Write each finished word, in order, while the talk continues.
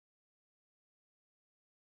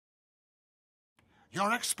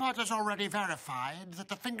Your expert has already verified that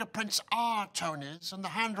the fingerprints are Tony's and the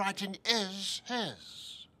handwriting is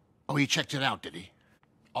his. Oh, he checked it out, did he?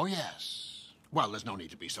 Oh, yes. Well, there's no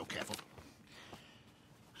need to be so careful.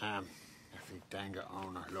 Effie Danger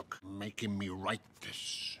owner, look, making me write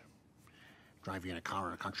this. Driving in a car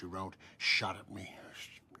on a country road, shot at me.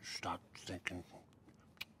 Start thinking.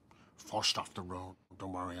 Forced off the road.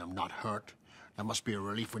 Don't worry, I'm not hurt. That must be a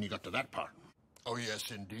relief when you got to that part. Oh, yes,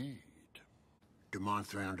 indeed. Demand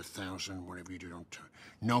 300,000, whatever you do, don't...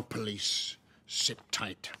 No police. Sit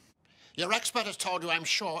tight. Your expert has told you, I'm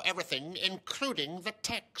sure, everything, including the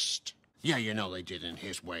text. Yeah, you know they did in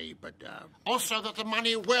his way, but, Also that the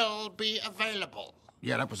money will be available.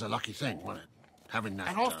 Yeah, that was a lucky thing, wasn't it? Having that...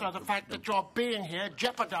 And also the fact that your being here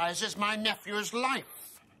jeopardizes my nephew's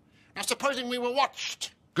life. Now, supposing we were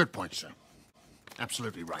watched. Good point, sir.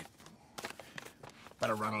 Absolutely right.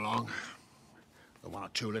 Better run along. The one or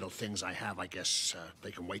two little things I have, I guess,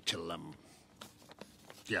 they can wait till,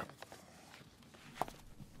 yeah.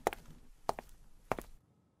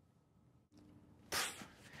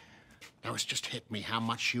 Now, it's just hit me how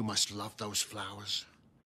much you must love those flowers.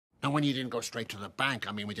 Now, when you didn't go straight to the bank,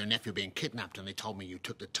 I mean, with your nephew being kidnapped and they told me you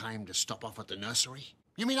took the time to stop off at the nursery.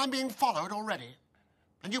 You mean I'm being followed already?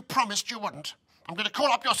 And you promised you wouldn't? I'm going to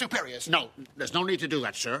call up your superiors. No, there's no need to do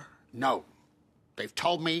that, sir. No. They've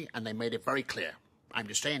told me, and they made it very clear. I'm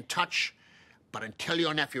to stay in touch, but until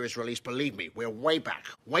your nephew is released, believe me, we're way back,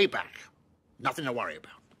 way back. Nothing to worry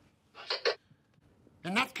about.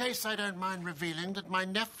 In that case, I don't mind revealing that my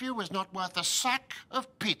nephew is not worth a sack of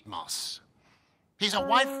peat moss. He's a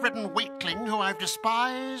wife-ridden weakling who I've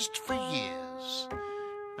despised for years.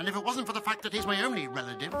 And if it wasn't for the fact that he's my only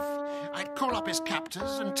relative, I'd call up his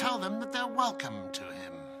captors and tell them that they're welcome to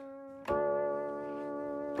him.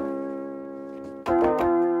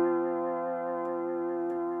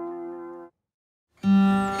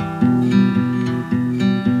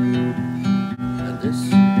 And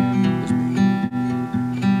this